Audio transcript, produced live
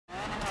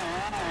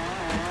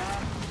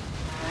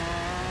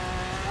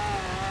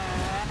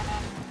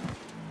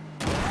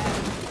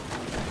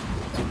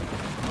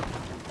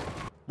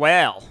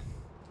Well,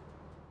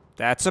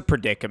 that's a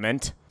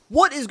predicament.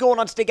 What is going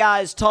on today,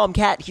 guys?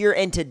 Tomcat here,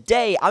 and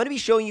today I'm going to be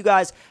showing you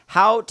guys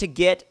how to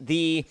get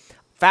the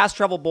fast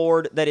travel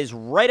board that is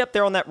right up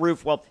there on that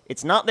roof. Well,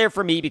 it's not there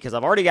for me because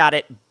I've already got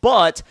it,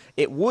 but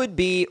it would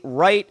be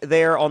right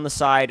there on the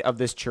side of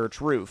this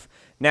church roof.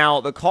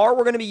 Now, the car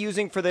we're going to be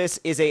using for this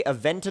is a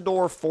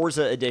Aventador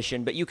Forza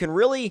Edition, but you can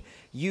really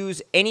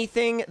use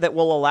anything that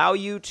will allow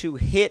you to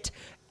hit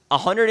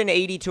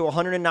 180 to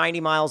 190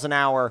 miles an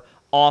hour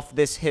off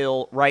this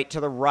hill right to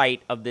the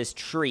right of this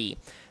tree.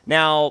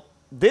 Now,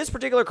 this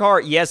particular car,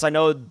 yes, I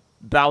know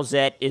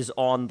Bowsette is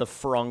on the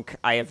frunk.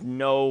 I have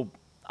no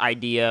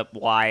idea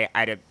why.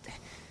 I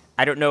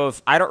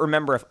don't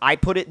remember if I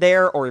put it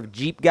there or if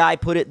Jeep Guy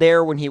put it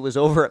there when he was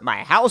over at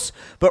my house.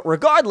 But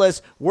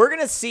regardless, we're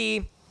going to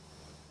see,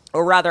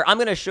 or rather, I'm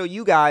going to show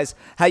you guys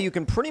how you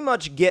can pretty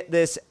much get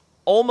this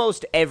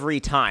almost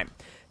every time.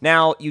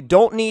 Now, you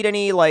don't need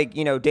any, like,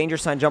 you know, danger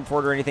sign jump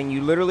forward or anything.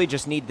 You literally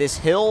just need this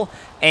hill,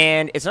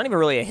 and it's not even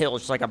really a hill.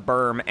 It's just like a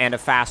berm and a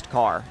fast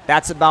car.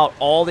 That's about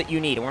all that you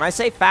need. And when I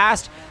say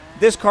fast,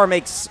 this car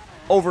makes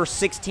over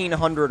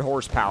 1,600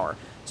 horsepower.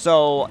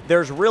 So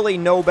there's really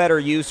no better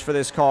use for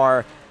this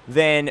car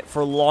than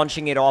for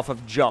launching it off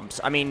of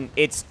jumps. I mean,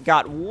 it's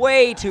got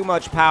way too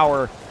much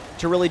power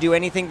to really do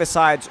anything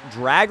besides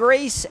drag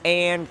race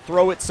and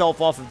throw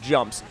itself off of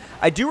jumps.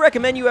 I do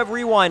recommend you have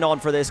rewind on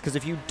for this, because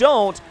if you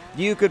don't,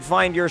 you could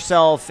find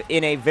yourself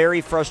in a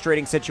very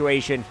frustrating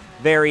situation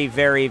very,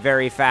 very,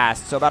 very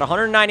fast. So about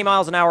 190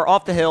 miles an hour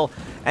off the hill,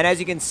 and as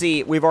you can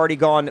see, we've already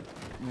gone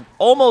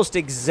almost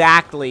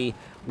exactly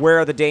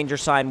where the danger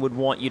sign would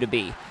want you to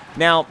be.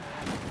 Now,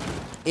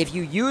 if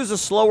you use a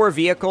slower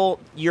vehicle,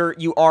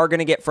 you are going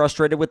to get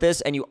frustrated with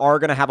this, and you are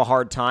going to have a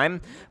hard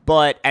time.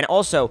 And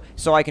also,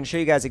 so I can show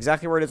you guys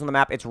exactly where it is on the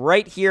map. It's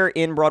right here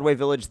in Broadway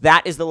Village.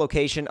 That is the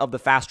location of the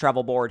fast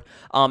travel board.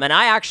 And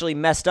I actually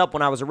messed up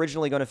when I was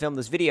originally going to film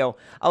this video.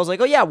 I was like,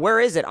 oh yeah, where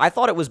is it? I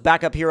thought it was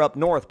back up here up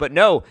north, but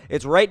no,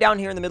 it's right down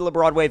here in the middle of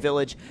Broadway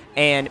Village.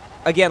 And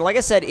again, like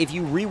I said, if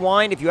you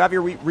rewind, if you have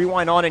your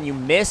rewind on and you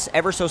miss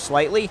ever so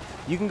slightly,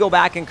 you can go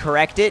back and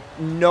correct it.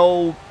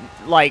 No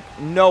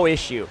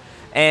issue.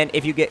 And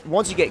if you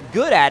once you get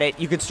good at it,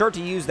 you can start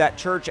to use that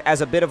church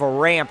as a bit of a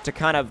ramp to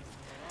kind of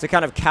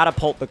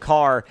catapult the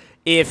car.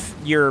 If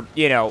you're,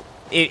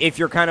 if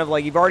you're kind of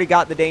like, you've already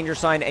got the danger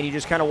sign and you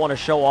just kind of want to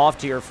show off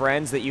to your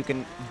friends that you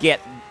can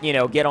get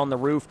on the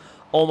roof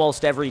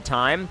almost every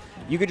time,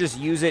 you could just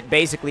use it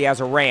basically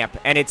as a ramp,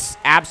 and it's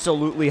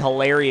absolutely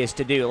hilarious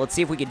to do. Let's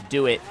see if we can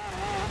do it.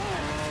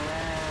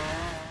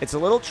 It's a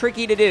little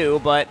tricky to do,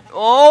 but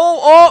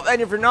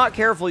and if you're not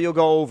careful, you'll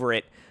go over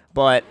it.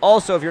 But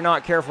also, if you're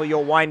not careful,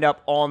 you'll wind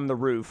up on the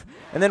roof.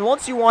 And then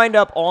once you wind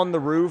up on the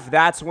roof,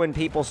 that's when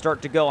people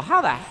start to go, how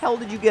the hell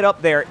did you get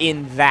up there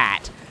in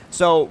that?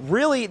 So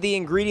really, the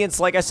ingredients,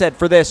 like I said,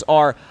 for this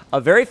are a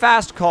very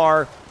fast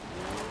car,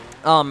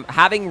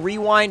 having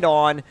rewind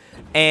on,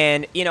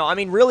 and, I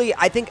mean, really,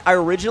 I think I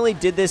originally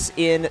did this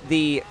in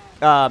the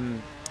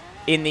Koenigsegg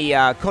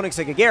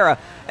Agera,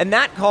 and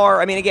that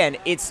car, I mean, again,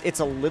 it's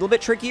a little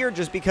bit trickier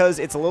just because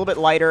it's a little bit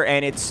lighter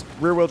and it's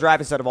rear-wheel drive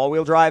instead of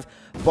all-wheel drive,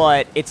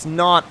 but it's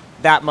not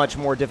that much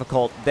more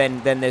difficult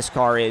than this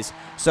car is.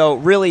 So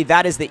really,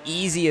 that is the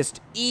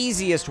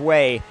easiest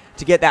way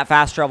to get that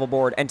fast travel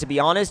board, and to be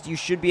honest, you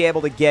should be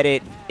able to get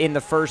it in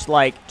the first,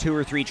 like, 2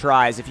 or 3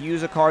 tries. If you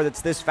use a car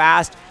that's this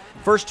fast,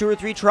 first 2 or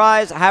 3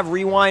 tries, have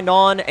rewind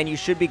on, and you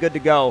should be good to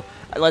go.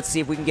 Let's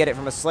see if we can get it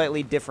from a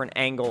slightly different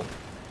angle.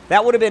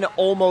 That would have been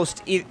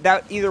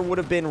that either would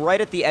have been right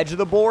at the edge of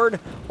the board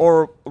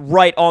or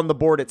right on the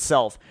board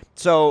itself.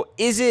 So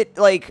is it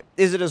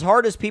as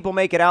hard as people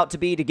make it out to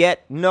be to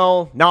get?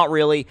 No, not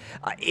really.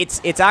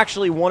 It's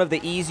actually one of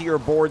the easier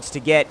boards to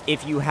get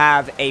if you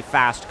have a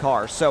fast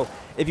car. So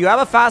if you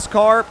have a fast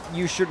car,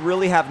 you should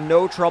really have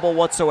no trouble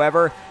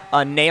whatsoever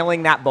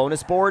nailing that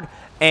bonus board.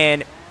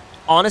 And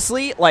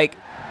honestly, like,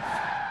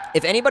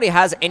 if anybody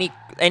has any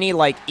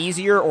like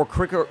easier or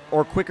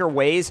quicker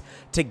ways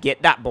to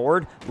get that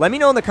board, let me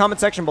know in the comment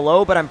section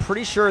below, but I'm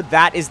pretty sure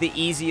that is the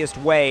easiest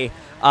way,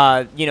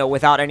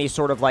 without any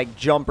sort of like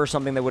jump or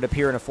something that would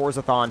appear in a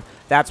Forzathon.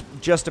 That's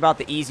just about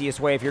the easiest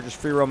way if you're just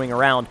free roaming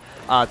around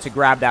to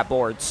grab that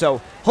board.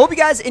 So hope you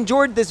guys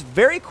enjoyed this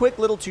very quick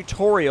little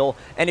tutorial,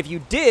 and if you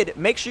did,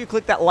 make sure you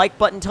click that like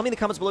button. Tell me in the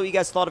comments below what you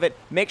guys thought of it.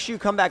 Make sure you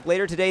come back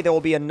later today. There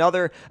will be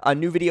another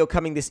new video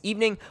coming this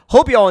evening.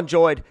 Hope you all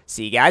enjoyed.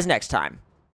 See you guys next time.